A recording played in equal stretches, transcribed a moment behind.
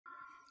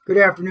Good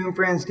afternoon,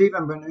 friends.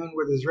 Stephen Benoon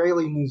with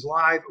Israeli News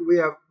Live. We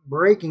have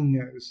breaking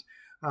news.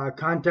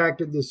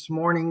 Contacted this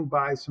morning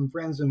by some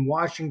friends in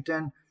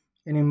Washington,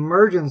 an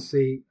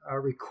emergency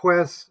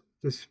request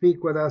to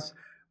speak with us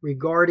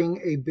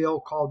regarding a bill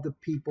called the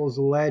People's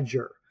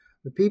Ledger.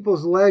 The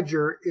People's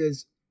Ledger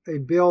is a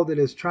bill that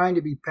is trying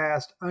to be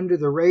passed under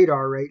the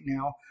radar right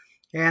now,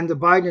 and the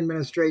Biden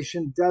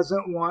administration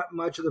doesn't want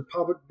much of the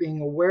public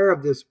being aware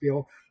of this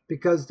bill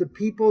because the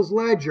People's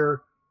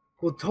Ledger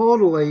will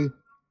totally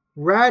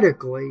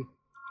radically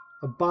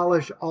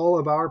abolish all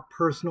of our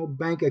personal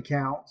bank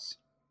accounts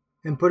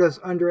and put us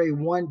under a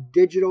one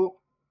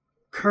digital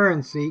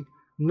currency,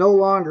 no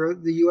longer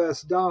the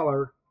US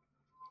dollar,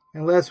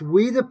 unless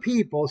we, the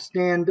people,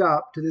 stand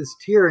up to this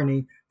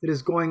tyranny that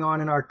is going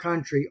on in our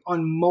country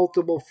on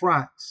multiple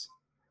fronts.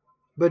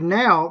 But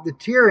now the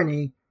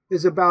tyranny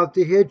is about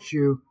to hit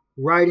you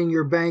right in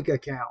your bank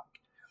account.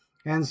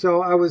 And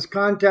so I was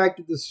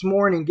contacted this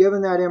morning,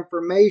 given that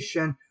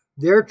information.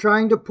 They're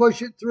trying to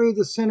push it through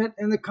the Senate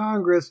and the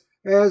Congress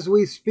as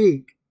we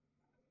speak.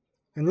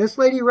 And this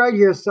lady right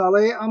here,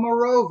 Saule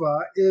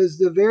Omarova, is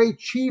the very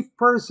chief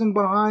person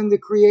behind the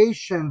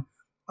creation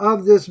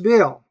of this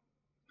bill.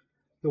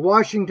 The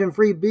Washington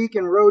Free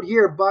Beacon wrote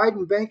here,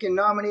 Biden banking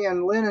nominee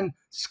and Lenin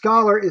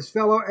scholar is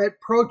fellow at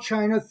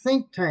pro-China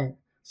think tank.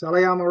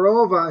 Saule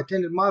Omarova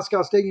attended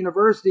Moscow State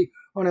University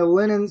on a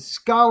Lenin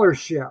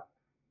scholarship.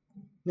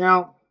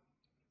 Now,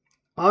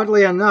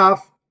 oddly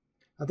enough,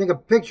 I think a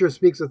picture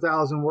speaks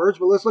 1,000 words,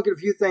 but let's look at a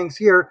few things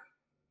here.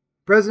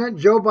 President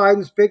Joe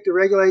Biden's pick to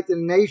regulate the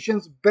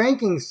nation's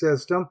banking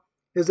system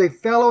is a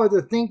fellow at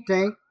the think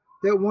tank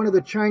that one of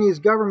the Chinese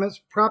government's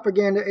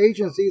propaganda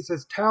agencies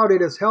has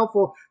touted as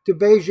helpful to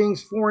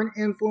Beijing's foreign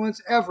influence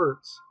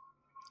efforts.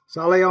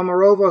 Saule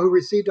Omarova, who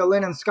received a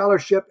Lenin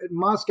scholarship at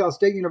Moscow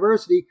State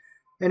University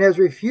and has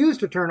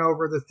refused to turn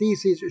over the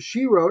theses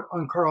she wrote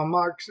on Karl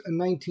Marx in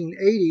the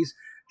 1980s,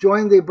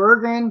 joined the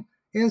Berggruen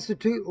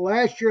Institute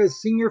last year as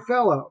senior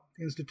fellow.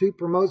 The Institute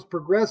promotes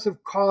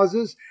progressive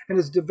causes and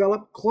has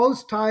developed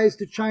close ties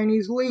to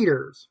Chinese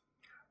leaders.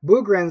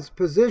 Berggren's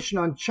position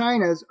on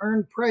China has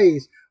earned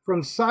praise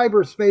from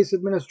Cyberspace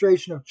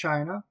Administration of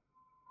China,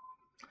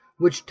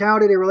 which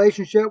touted a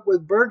relationship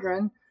with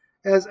Berggren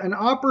as an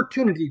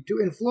opportunity to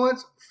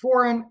influence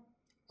foreign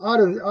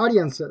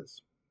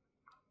audiences.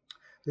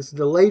 This is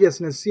the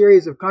latest in a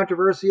series of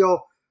controversies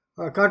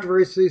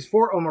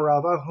for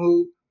Omarova,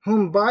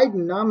 whom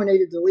Biden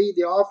nominated to lead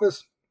the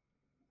office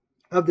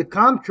of the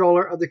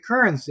comptroller of the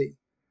currency.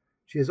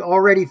 She has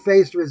already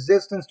faced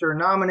resistance to her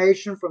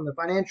nomination from the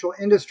financial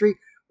industry,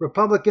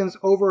 Republicans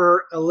over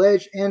her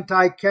alleged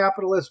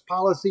anti-capitalist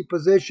policy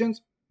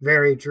positions.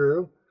 Very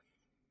true.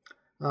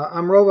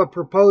 Omarova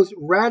proposed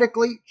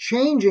radically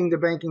changing the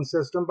banking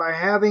system by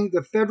having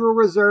the Federal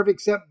Reserve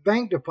accept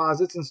bank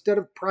deposits instead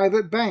of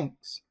private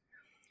banks.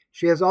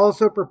 She has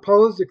also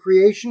proposed the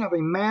creation of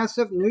a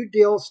massive New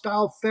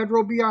Deal-style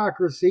federal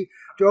bureaucracy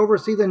to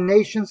oversee the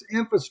nation's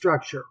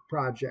infrastructure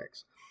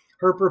projects.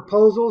 Her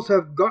proposals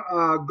have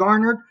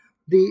garnered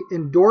the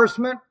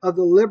endorsement of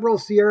the liberal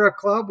Sierra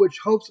Club, which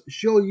hopes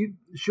she'll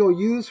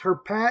use her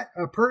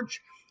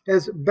perch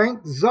as bank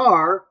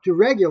czar to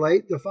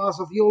regulate the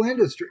fossil fuel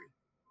industry.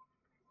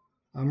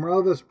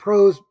 Omarova's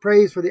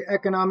praise for the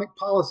economic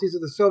policies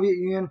of the Soviet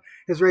Union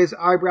has raised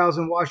eyebrows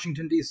in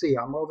Washington, D.C.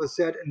 Omarova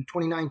said in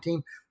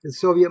 2019 the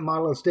Soviet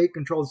model of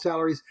state-controlled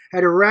salaries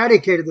had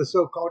eradicated the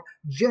so-called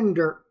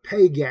gender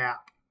pay gap.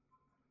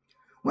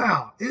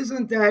 Wow,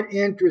 isn't that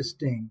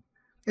interesting?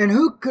 And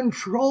who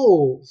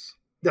controls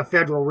the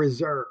Federal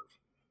Reserve?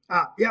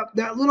 Yep,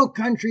 that little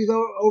country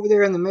though over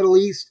there in the Middle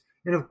East,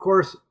 and of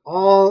course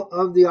all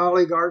of the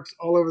oligarchs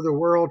all over the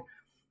world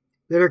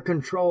that are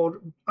controlled,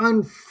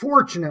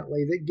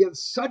 unfortunately, that give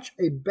such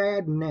a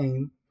bad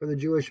name for the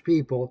Jewish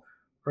people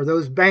are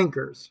those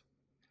bankers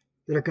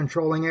that are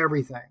controlling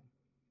everything.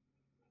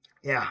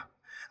 Yeah,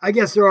 I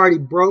guess they're already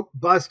broke,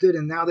 busted,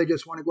 and now they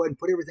just want to go ahead and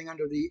put everything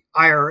under the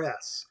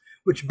IRS,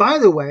 which, by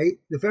the way,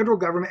 the federal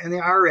government and the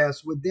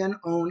IRS would then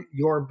own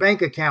your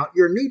bank account,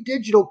 your new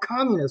digital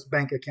communist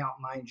bank account,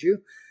 mind you.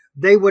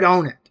 They would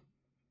own it.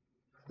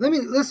 Let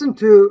me listen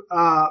to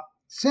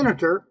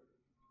Senator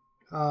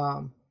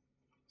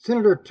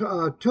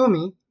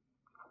Toomey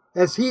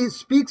as he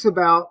speaks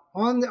about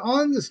on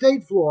the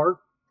state floor.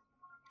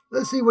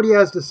 Let's see what he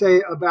has to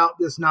say about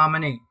this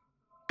nominee.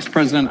 Mr.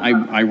 President,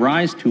 I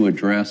rise to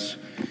address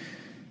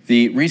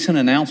the recent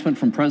announcement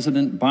from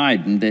President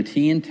Biden that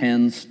he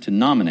intends to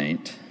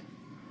nominate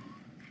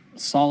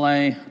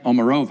Saule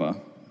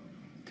Omarova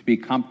to be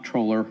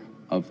comptroller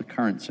of the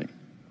currency.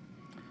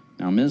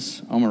 Now,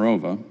 Ms.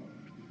 Omarova,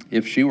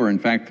 if she were in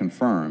fact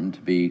confirmed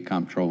to be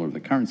comptroller of the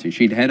currency,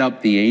 she'd head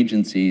up the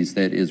agencies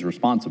that is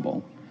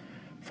responsible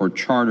for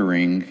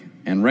chartering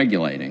and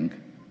regulating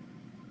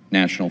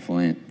national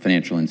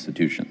financial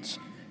institutions.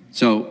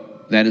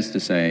 So that is to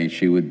say,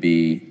 she would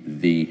be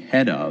the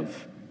head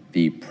of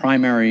the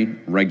primary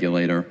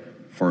regulator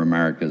for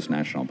America's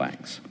national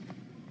banks,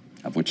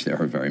 of which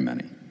there are very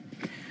many.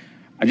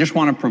 I just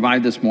want to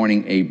provide this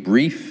morning a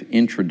brief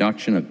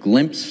introduction, a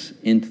glimpse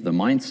into the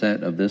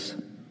mindset of this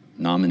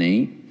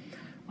nominee.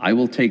 I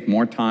will take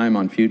more time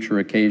on future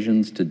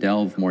occasions to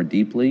delve more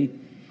deeply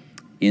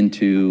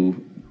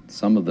into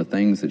some of the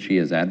things that she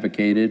has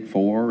advocated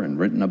for and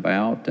written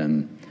about,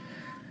 and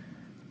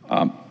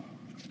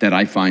that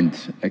I find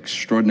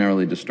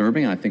extraordinarily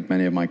disturbing. I think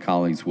many of my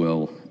colleagues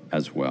will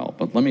as well.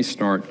 But let me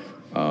start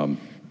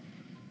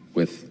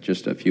with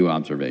just a few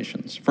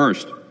observations.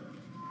 First,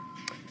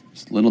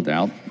 just little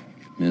doubt,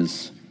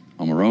 Ms.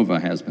 Omarova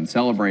has been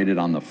celebrated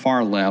on the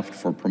far left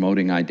for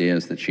promoting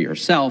ideas that she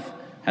herself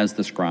has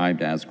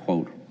described as,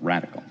 quote,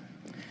 radical.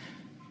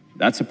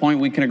 That's a point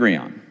we can agree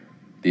on.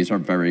 These are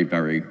very,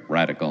 very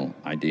radical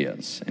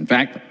ideas. In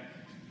fact,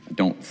 I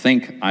don't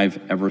think I've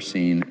ever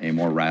seen a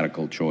more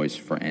radical choice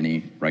for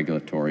any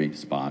regulatory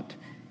spot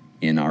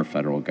in our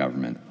federal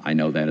government. I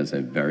know that is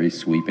a very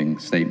sweeping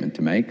statement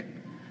to make.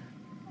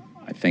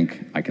 I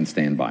think I can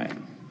stand by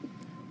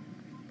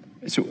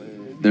it. So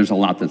there's a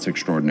lot that's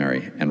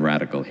extraordinary and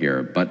radical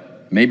here,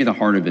 but maybe the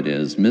heart of it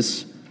is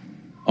Ms.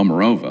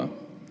 Omarova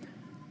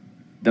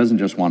doesn't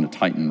just want to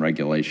tighten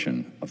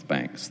regulation of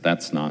banks.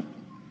 That's not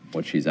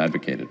what she's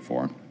advocated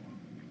for.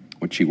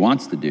 What she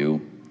wants to do,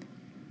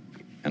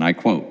 and I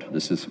quote,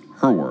 this is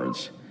her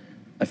words,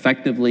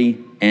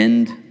 effectively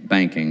end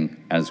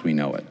banking as we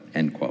know it,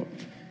 end quote.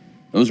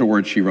 Those are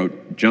words she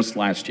wrote just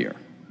last year.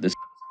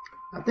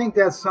 I think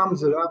that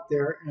sums it up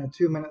there in a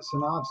 2-minute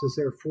synopsis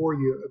there for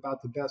you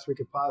about the best we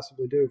could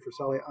possibly do for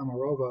Saule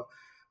Omarova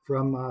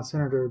from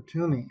Senator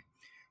Toomey.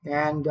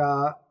 And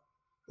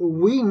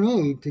we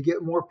need to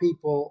get more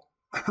people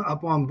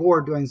up on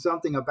board doing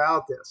something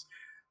about this.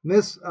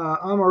 Miss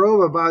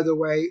Omarova, by the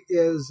way,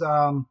 is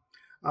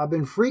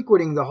been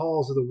frequenting the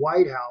halls of the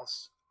White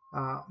House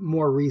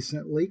more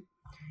recently.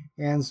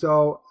 And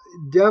so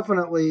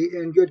definitely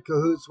in good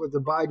cahoots with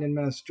the Biden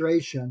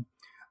administration.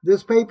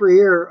 This paper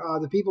here,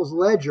 The People's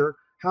Ledger,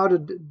 How to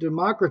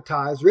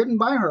Democratize, written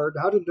by her,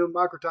 How to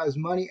Democratize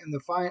Money and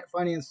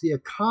Finance the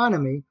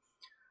Economy.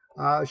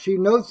 She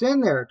notes in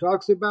there,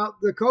 talks about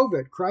the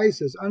COVID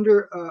crisis,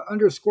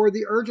 underscored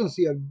the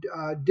urgency of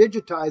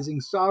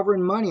digitizing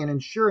sovereign money and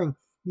ensuring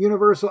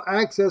universal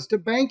access to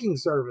banking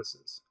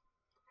services.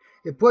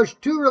 It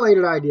pushed two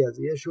related ideas,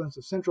 the issuance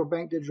of central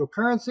bank digital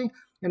currency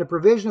and the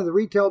provision of the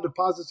retail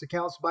deposits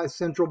accounts by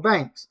central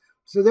banks.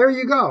 So there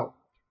you go,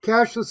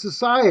 cashless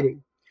society.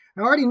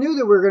 I already knew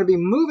that we were going to be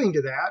moving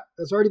to that.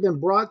 That's already been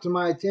brought to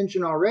my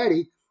attention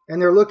already, and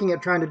they're looking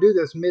at trying to do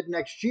this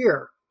mid-next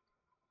year.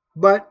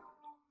 But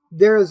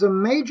there is a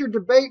major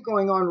debate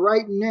going on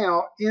right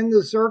now in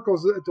the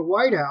circles at the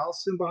White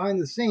House and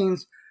behind the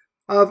scenes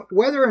of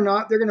whether or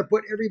not they're going to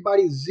put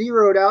everybody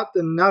zeroed out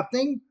to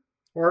nothing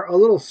or a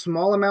little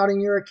small amount in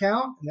your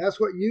account, and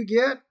that's what you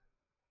get.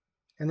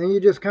 And then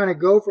you just kind of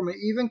go from an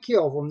even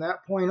keel from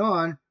that point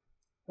on.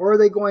 Or are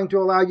they going to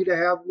allow you to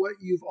have what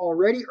you've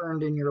already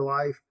earned in your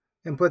life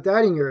and put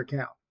that in your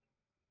account?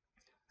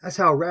 That's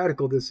how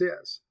radical this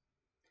is.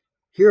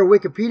 Here at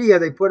Wikipedia,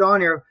 they put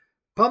on here,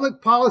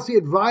 public policy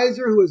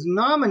advisor who was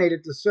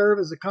nominated to serve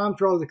as the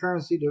comptroller of the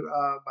currency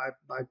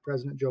by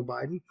President Joe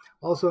Biden.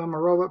 Also,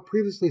 Omarova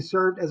previously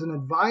served as an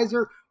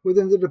advisor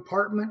within the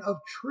Department of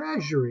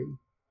Treasury.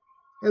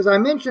 As I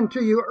mentioned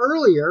to you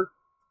earlier,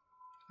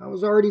 I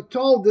was already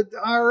told that the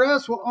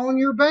IRS will own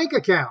your bank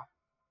account.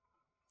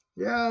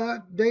 Yeah,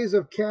 days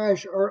of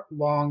cash are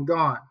long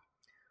gone.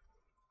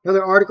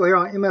 Another article here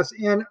on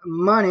MSN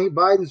Money.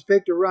 Biden's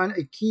pick to run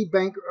a key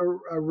bank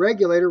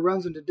regulator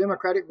runs into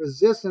Democratic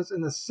resistance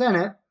in the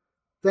Senate.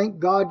 Thank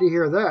God to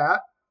hear that.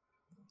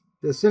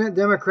 The Senate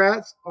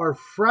Democrats are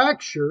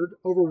fractured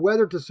over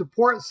whether to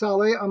support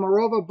Saule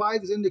Omarova,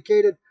 Biden's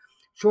indicated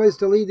choice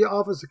to lead the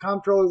office of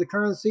comptroller of the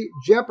currency,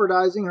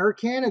 jeopardizing her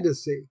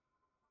candidacy.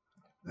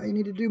 Now, you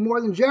need to do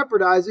more than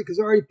jeopardize it because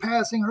they're already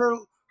passing her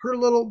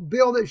little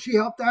bill that she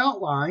helped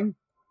outline.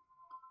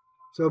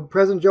 So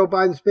President Joe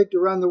Biden's pick to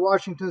run the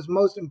Washington's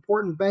most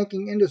important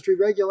banking industry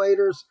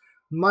regulators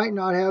might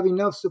not have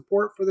enough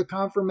support for the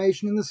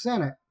confirmation in the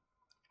Senate.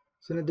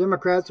 Senate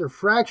Democrats are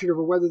fractured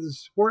over whether to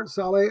support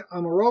Saule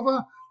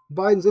Omarova,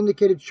 Biden's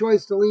indicated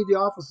choice to lead the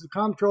office of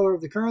comptroller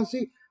of the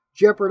currency,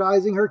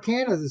 jeopardizing her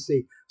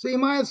candidacy. So you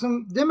might have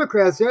some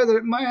Democrats there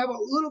that might have a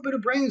little bit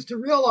of brains to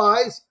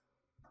realize,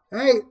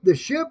 hey, the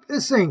ship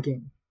is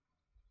sinking.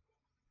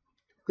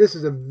 This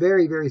is a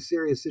very, very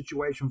serious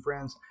situation,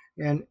 friends.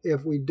 And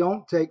if we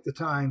don't take the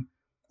time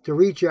to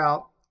reach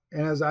out,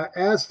 and as I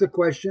ask the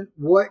question,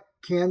 what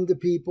can the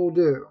people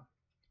do?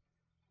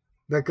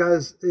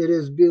 Because it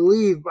is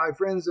believed by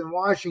friends in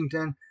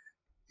Washington,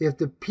 if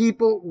the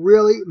people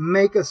really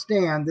make a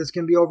stand, this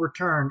can be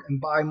overturned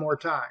and buy more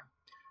time.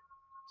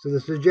 So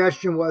the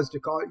suggestion was to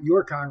call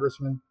your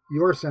congressmen,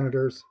 your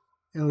senators,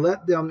 and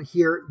let them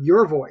hear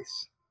your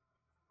voice,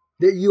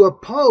 that you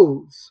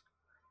oppose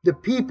the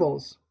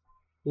people's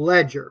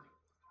ledger,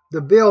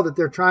 the bill that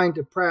they're trying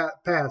to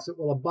pass that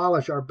will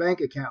abolish our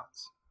bank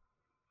accounts.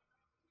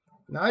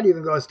 Now, I'd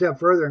even go a step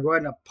further and go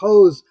ahead and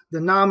oppose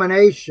the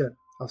nomination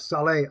of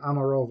Saule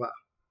Omarova.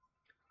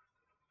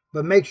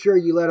 But make sure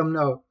you let them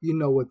know you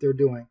know what they're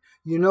doing.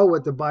 You know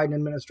what the Biden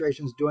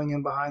administration is doing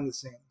in behind the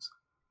scenes.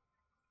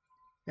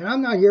 And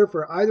I'm not here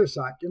for either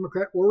side,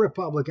 Democrat or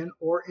Republican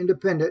or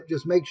independent.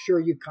 Just make sure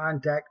you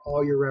contact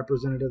all your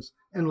representatives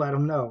and let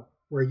them know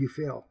where you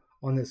feel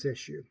on this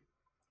issue.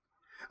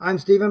 I'm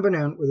Stephen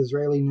Benoon with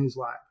Israeli News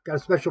Live. Got a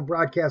special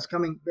broadcast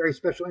coming, very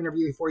special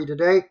interview for you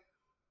today.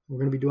 We're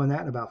going to be doing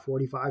that in about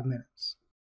 45 minutes.